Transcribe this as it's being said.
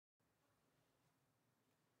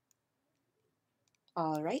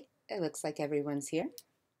All right, it looks like everyone's here,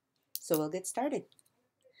 so we'll get started.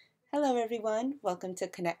 Hello everyone, welcome to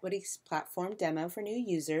Connequity's platform demo for new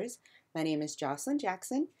users. My name is Jocelyn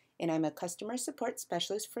Jackson and I'm a customer support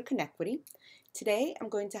specialist for Connequity. Today I'm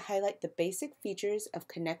going to highlight the basic features of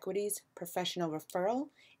Connequity's professional referral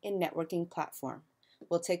and networking platform.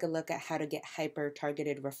 We'll take a look at how to get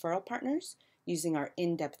hyper-targeted referral partners using our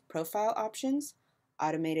in-depth profile options,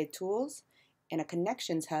 automated tools, and a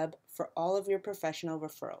connections hub for all of your professional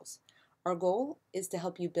referrals. Our goal is to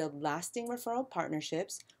help you build lasting referral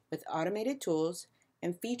partnerships with automated tools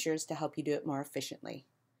and features to help you do it more efficiently.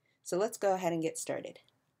 So let's go ahead and get started.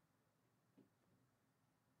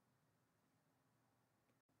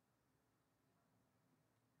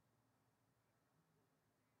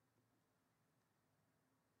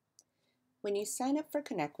 When you sign up for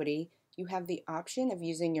Connequity, you have the option of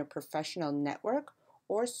using your professional network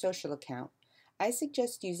or social account. I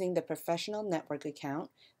suggest using the professional network account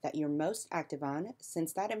that you're most active on,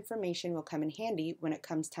 since that information will come in handy when it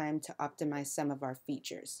comes time to optimize some of our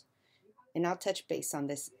features. And I'll touch base on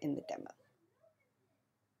this in the demo.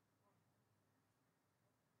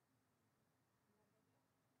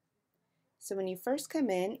 So when you first come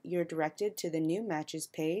in, you're directed to the New Matches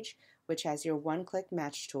page, which has your one-click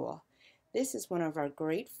match tool. This is one of our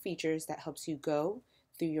great features that helps you go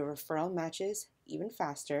through your referral matches even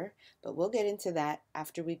faster, but we'll get into that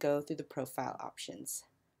after we go through the profile options.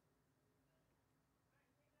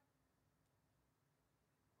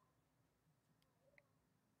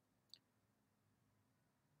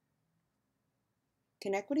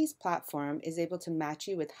 Connequity's platform is able to match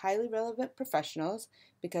you with highly relevant professionals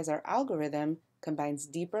because our algorithm combines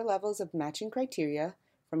deeper levels of matching criteria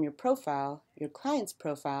from your profile, your client's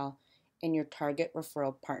profile, and your target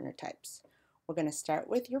referral partner types. We're going to start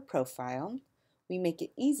with your profile. We make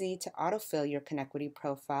it easy to autofill your Connequity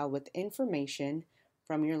profile with information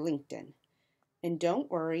from your LinkedIn. And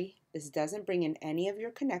don't worry, this doesn't bring in any of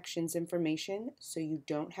your connections information, so you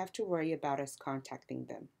don't have to worry about us contacting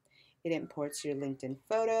them. It imports your LinkedIn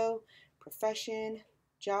photo, profession,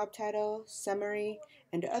 job title, summary,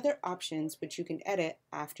 and other options which you can edit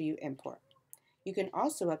after you import. You can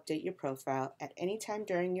also update your profile at any time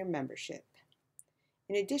during your membership.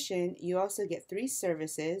 In addition, you also get 3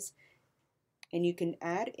 services, and you can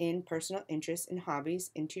add in personal interests and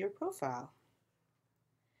hobbies into your profile.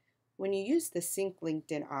 When you use the Sync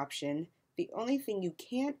LinkedIn option, the only thing you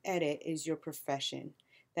can't edit is your profession.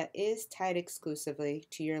 That is tied exclusively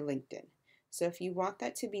to your LinkedIn. So if you want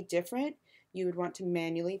that to be different, you would want to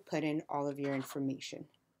manually put in all of your information.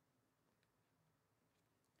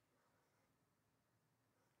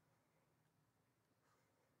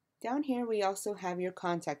 Down here we also have your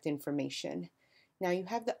contact information. Now you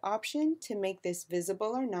have the option to make this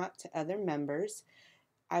visible or not to other members.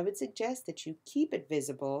 I would suggest that you keep it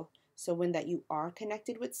visible so when that you are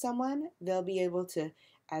connected with someone, they'll be able to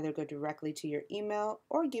either go directly to your email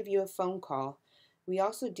or give you a phone call. We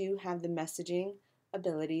also do have the messaging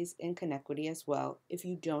abilities in Connequity as well if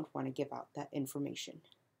you don't want to give out that information.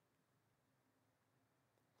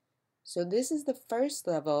 So this is the first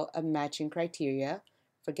level of matching criteria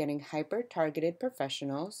for getting hyper-targeted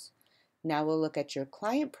professionals. Now we'll look at your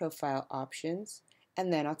client profile options,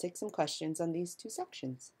 and then I'll take some questions on these 2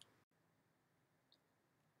 sections.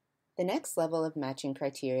 The next level of matching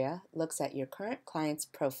criteria looks at your current client's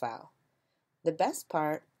profile. The best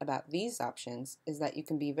part about these options is that you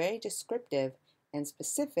can be very descriptive and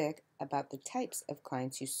specific about the types of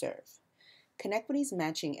clients you serve. Connequity's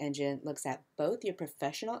matching engine looks at both your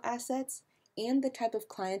professional assets and the type of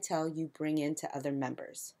clientele you bring into other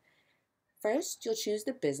members. First, you'll choose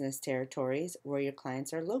the business territories where your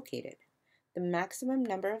clients are located. The maximum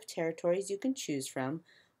number of territories you can choose from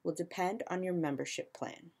will depend on your membership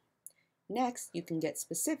plan. Next, you can get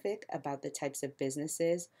specific about the types of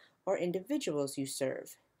businesses or individuals you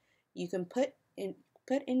serve. You can put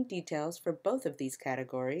in details for both of these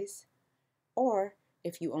categories, or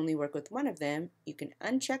if you only work with one of them, you can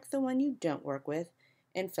uncheck the one you don't work with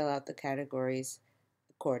and fill out the categories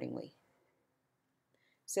accordingly.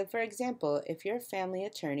 So for example, if you're a family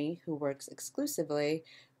attorney who works exclusively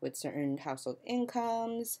with certain household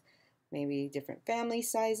incomes, maybe different family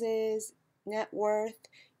sizes, net worth,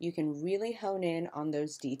 you can really hone in on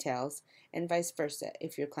those details, and vice versa.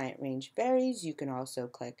 If your client range varies, you can also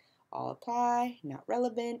click All Apply, Not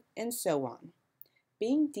Relevant, and so on.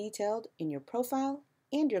 Being detailed in your profile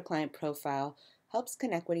and your client profile helps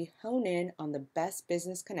Connequity hone in on the best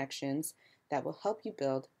business connections that will help you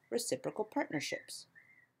build reciprocal partnerships.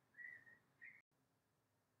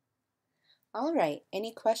 All right,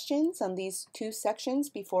 any questions on these 2 sections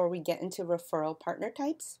before we get into referral partner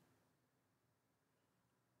types?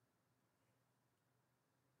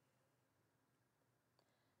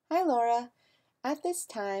 Hi Laura. At this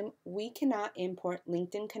time, we cannot import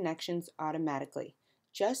LinkedIn connections automatically,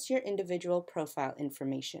 just your individual profile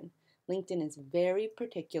information. LinkedIn is very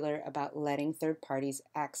particular about letting third parties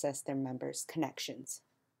access their members' connections.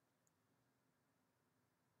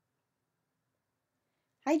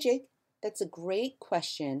 Hi Jake, that's a great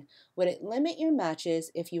question. Would it limit your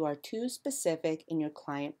matches if you are too specific in your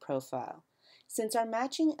client profile? Since our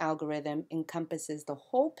matching algorithm encompasses the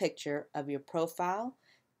whole picture of your profile,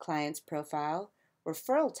 client's profile,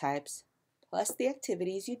 referral types, plus the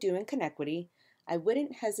activities you do in Connequity, I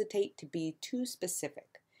wouldn't hesitate to be too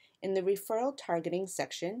specific. In the referral targeting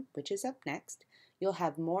section, which is up next, you'll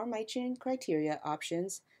have more matching criteria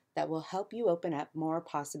options that will help you open up more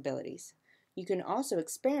possibilities. You can also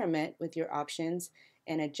experiment with your options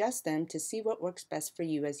and adjust them to see what works best for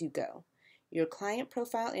you as you go. Your client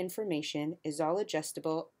profile information is all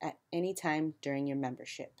adjustable at any time during your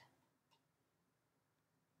membership.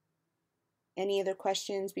 Any other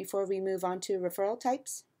questions before we move on to referral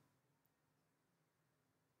types?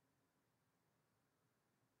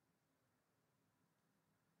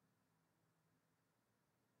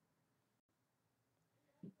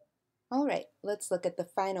 All right, let's look at the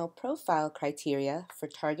final profile criteria for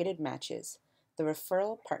targeted matches, the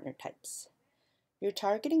referral partner types. Your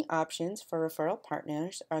targeting options for referral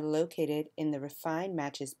partners are located in the Refine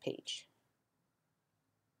Matches page.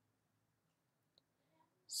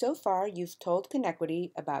 So far, you've told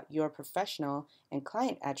Connequity about your professional and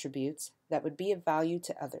client attributes that would be of value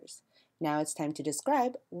to others. Now it's time to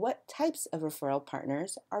describe what types of referral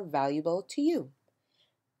partners are valuable to you.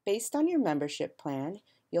 Based on your membership plan,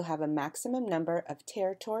 you'll have a maximum number of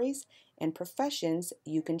territories and professions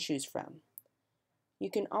you can choose from. You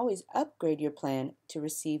can always upgrade your plan to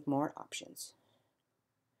receive more options.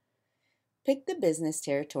 Pick the business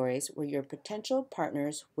territories where your potential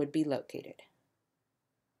partners would be located.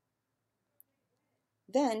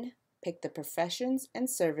 Then, pick the professions and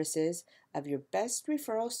services of your best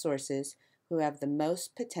referral sources who have the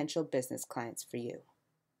most potential business clients for you.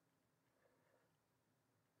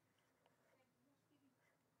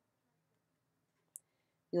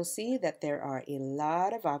 You'll see that there are a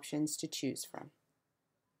lot of options to choose from.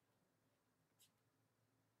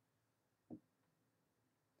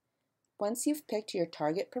 Once you've picked your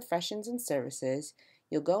target professions and services,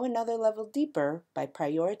 you'll go another level deeper by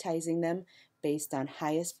prioritizing them based on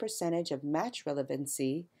highest percentage of match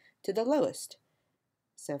relevancy to the lowest.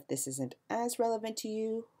 So if this isn't as relevant to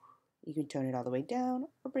you, you can tone it all the way down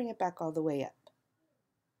or bring it back all the way up.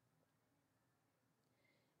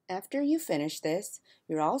 After you finish this,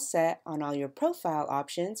 you're all set on all your profile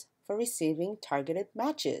options for receiving targeted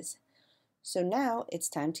matches. So now it's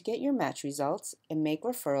time to get your match results and make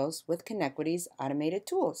referrals with Connequity's automated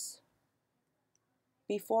tools.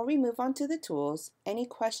 Before we move on to the tools, any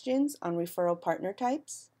questions on referral partner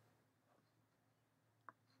types?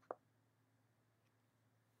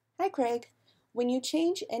 Hi Craig. When you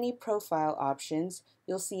change any profile options,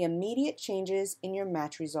 you'll see immediate changes in your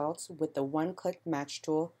match results with the one-click match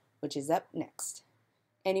tool, which is up next.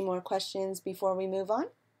 Any more questions before we move on?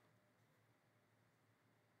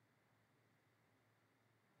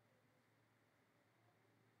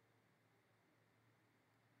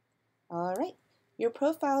 All right, your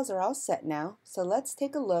profiles are all set now, so let's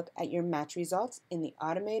take a look at your match results in the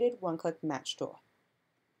automated one-click match tool.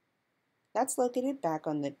 That's located back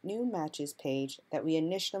on the New Matches page that we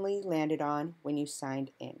initially landed on when you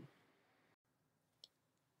signed in.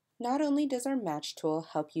 Not only does our match tool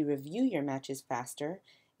help you review your matches faster,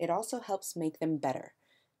 it also helps make them better.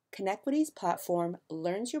 Connequity's platform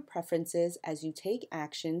learns your preferences as you take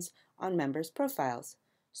actions on members' profiles.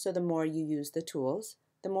 So the more you use the tools,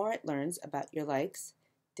 the more it learns about your likes,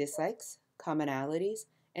 dislikes, commonalities,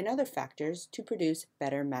 and other factors to produce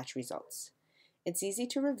better match results. It's easy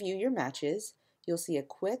to review your matches. You'll see a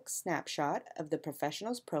quick snapshot of the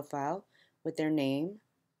professional's profile with their name,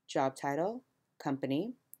 job title,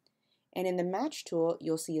 company, and in the match tool,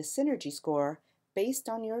 you'll see a synergy score based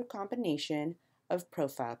on your combination of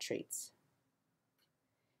profile traits.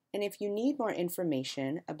 And if you need more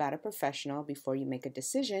information about a professional before you make a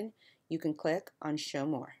decision, you can click on Show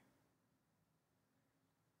More.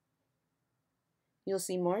 You'll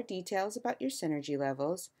see more details about your synergy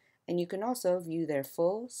levels, and you can also view their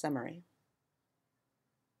full summary.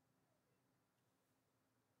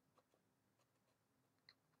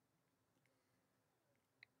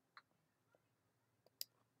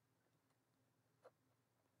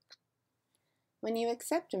 When you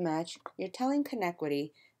accept a match, you're telling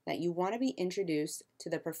Connequity that you want to be introduced to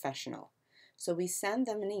the professional. So we send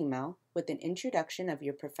them an email with an introduction of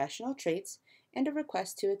your professional traits and a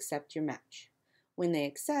request to accept your match. When they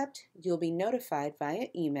accept, you'll be notified via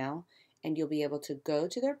email and you'll be able to go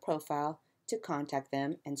to their profile to contact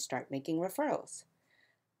them and start making referrals.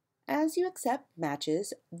 As you accept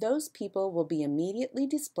matches, those people will be immediately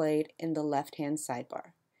displayed in the left-hand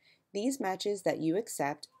sidebar. These matches that you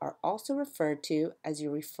accept are also referred to as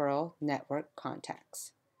your referral network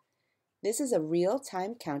contacts. This is a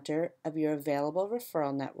real-time counter of your available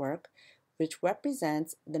referral network, which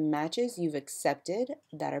represents the matches you've accepted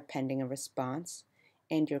that are pending a response,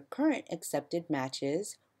 and your current accepted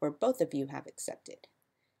matches where both of you have accepted.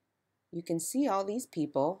 You can see all these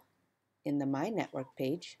people in the My Network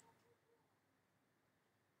page.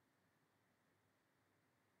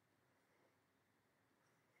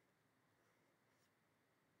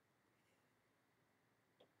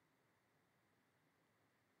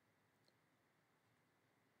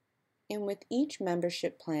 And with each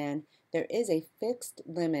membership plan, there is a fixed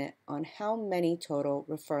limit on how many total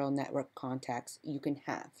referral network contacts you can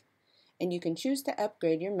have. And you can choose to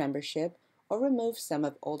upgrade your membership or remove some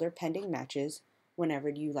of older pending matches whenever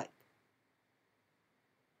you like.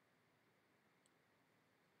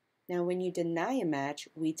 Now, when you deny a match,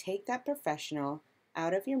 we take that professional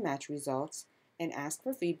out of your match results and ask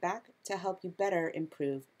for feedback to help you better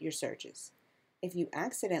improve your searches. If you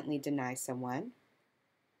accidentally deny someone,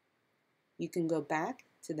 you can go back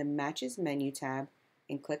to the Matches menu tab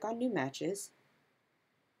and click on New Matches,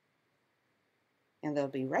 and they'll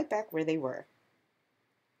be right back where they were.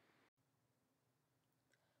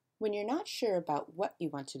 When you're not sure about what you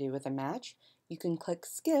want to do with a match, you can click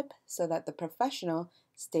Skip so that the professional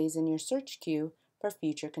stays in your search queue for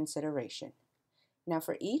future consideration. Now,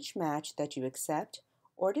 for each match that you accept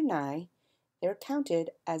or deny, they're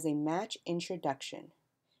counted as a match introduction.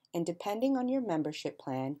 And depending on your membership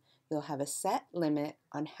plan, you'll have a set limit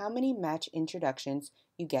on how many match introductions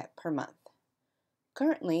you get per month.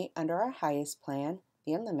 Currently, under our highest plan,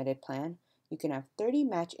 the unlimited plan, you can have 30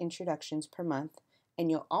 match introductions per month, and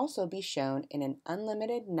you'll also be shown in an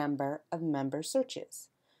unlimited number of member searches.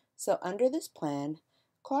 So under this plan,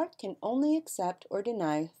 Clark can only accept or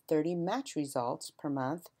deny 30 match results per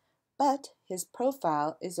month, but his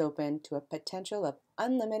profile is open to a potential of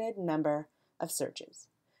unlimited number of searches.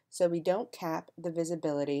 So we don't cap the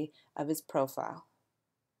visibility of his profile.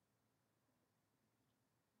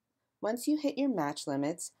 Once you hit your match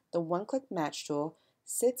limits, the one-click match tool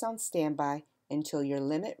sits on standby until your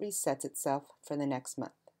limit resets itself for the next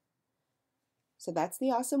month. So that's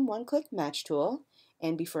the awesome one-click match tool.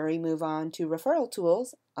 And before we move on to referral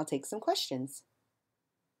tools, I'll take some questions.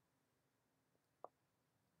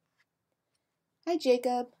 Hi,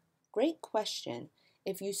 Jacob. Great question.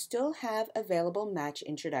 If you still have available match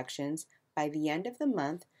introductions by the end of the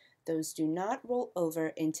month, those do not roll over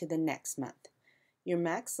into the next month. Your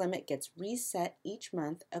max limit gets reset each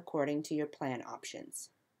month according to your plan options.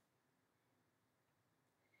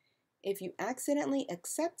 If you accidentally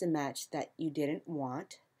accept a match that you didn't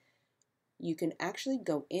want, you can actually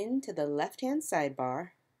go into the left-hand sidebar,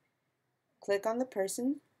 click on the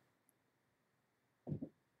person,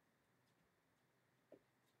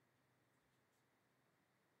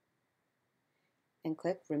 and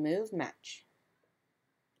click Remove Match.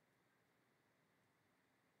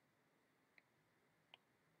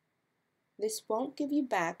 This won't give you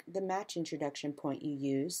back the match introduction point you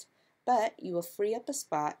used, but you will free up a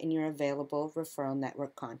spot in your available referral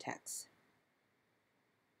network contacts.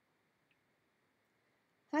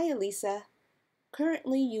 Hi, Elisa.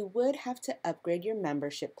 Currently, you would have to upgrade your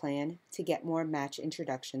membership plan to get more match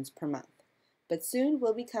introductions per month, but soon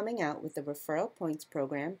we'll be coming out with the referral points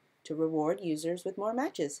program to reward users with more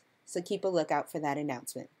matches, so keep a lookout for that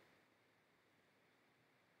announcement.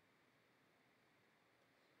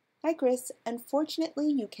 Hi, Chris.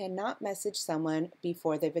 Unfortunately, you cannot message someone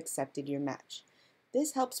before they've accepted your match.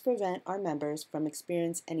 This helps prevent our members from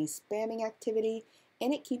experiencing any spamming activity,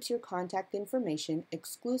 and it keeps your contact information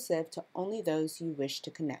exclusive to only those you wish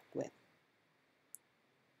to connect with.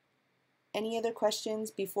 Any other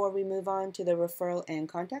questions before we move on to the referral and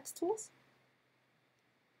contacts tools?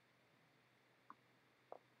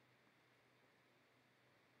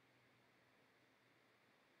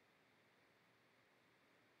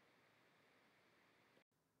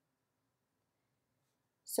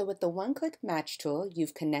 So with the one-click match tool,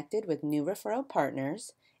 you've connected with new referral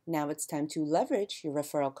partners. Now it's time to leverage your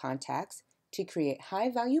referral contacts to create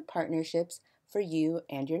high-value partnerships for you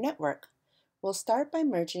and your network. We'll start by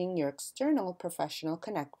merging your external professional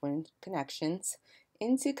connections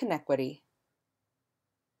into Connequity.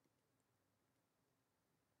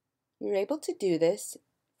 You're able to do this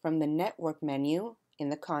from the Network menu in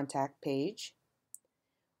the Contact page.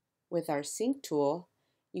 With our Sync tool,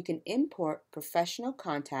 You can import professional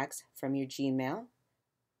contacts from your Gmail,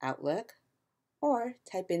 Outlook, or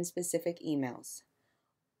type in specific emails.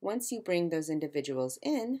 Once you bring those individuals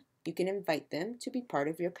in, you can invite them to be part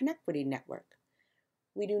of your Connequity network.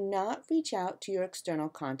 We do not reach out to your external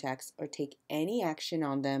contacts or take any action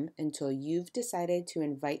on them until you've decided to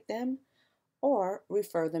invite them or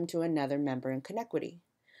refer them to another member in Connequity.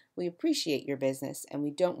 We appreciate your business and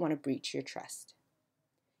we don't want to breach your trust.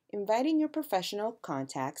 Inviting your professional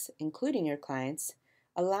contacts, including your clients,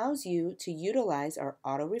 allows you to utilize our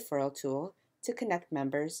auto referral tool to connect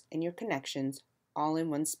members and your connections all in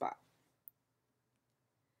one spot.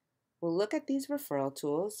 We'll look at these referral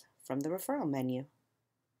tools from the referral menu.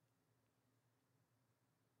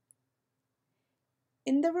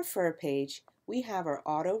 In the Refer page, we have our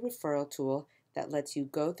auto referral tool that lets you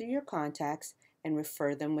go through your contacts and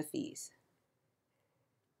refer them with ease.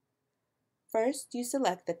 First, you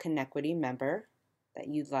select the Connequity member that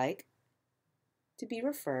you'd like to be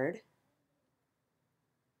referred.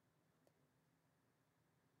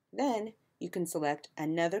 Then, you can select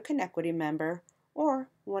another Connequity member or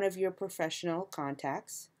one of your professional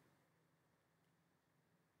contacts.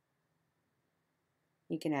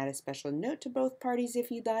 You can add a special note to both parties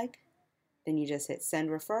if you'd like. Then you just hit Send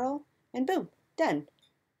Referral and boom, done.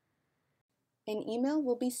 An email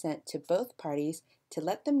will be sent to both parties to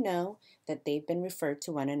let them know that they've been referred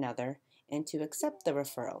to one another and to accept the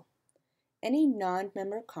referral. Any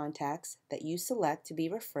non-member contacts that you select to be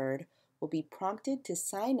referred will be prompted to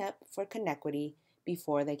sign up for Connequity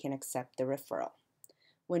before they can accept the referral.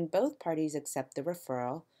 When both parties accept the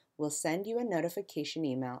referral, we'll send you a notification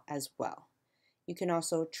email as well. You can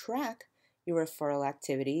also track your referral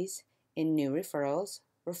activities in New Referrals,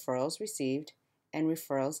 Referrals Received, and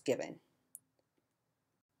Referrals Given.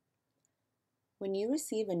 When you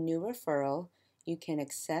receive a new referral, you can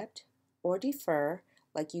accept or defer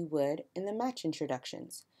like you would in the match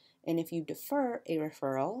introductions. And if you defer a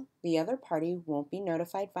referral, the other party won't be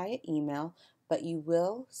notified via email, but you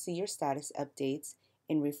will see your status updates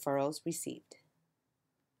in Referrals Received.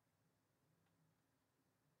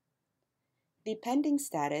 The pending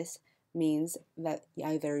status means that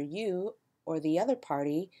either you or the other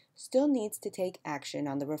party still needs to take action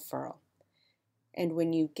on the referral. And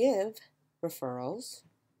when you give referrals,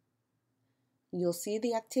 you'll see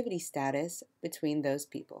the activity status between those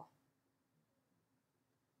people.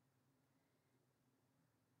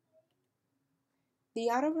 The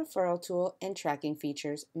auto referral tool and tracking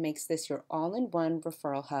features makes this your all-in-one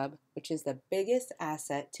referral hub, which is the biggest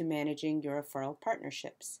asset to managing your referral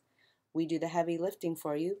partnerships. We do the heavy lifting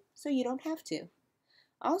for you, so you don't have to.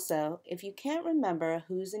 Also, if you can't remember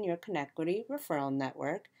who's in your Connequity referral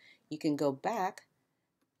network, you can go back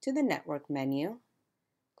to the Network menu,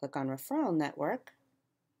 click on Referral Network,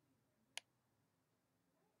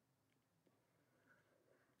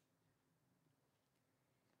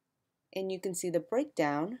 and you can see the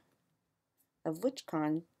breakdown of which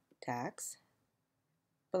contacts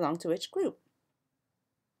belong to which group.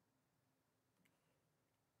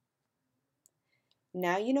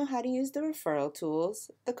 Now you know how to use the referral tools,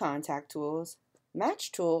 the contact tools,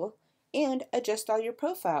 match tool, and adjust all your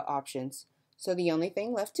profile options. So the only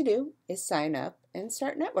thing left to do is sign up and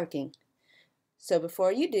start networking. So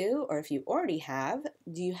before you do, or if you already have,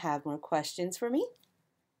 do you have more questions for me?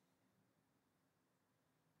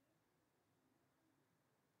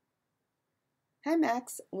 Hi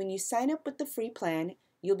Max, when you sign up with the free plan,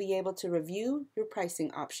 you'll be able to review your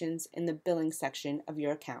pricing options in the billing section of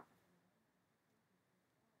your account.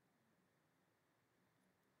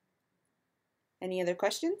 Any other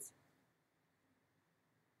questions?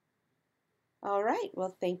 All right,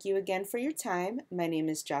 well, thank you again for your time. My name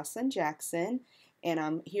is Jocelyn Jackson, and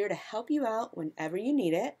I'm here to help you out whenever you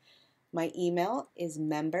need it. My email is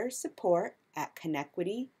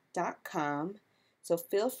membersupport@connequity.com, so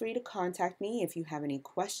feel free to contact me if you have any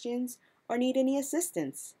questions or need any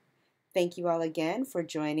assistance. Thank you all again for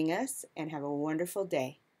joining us, and have a wonderful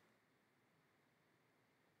day.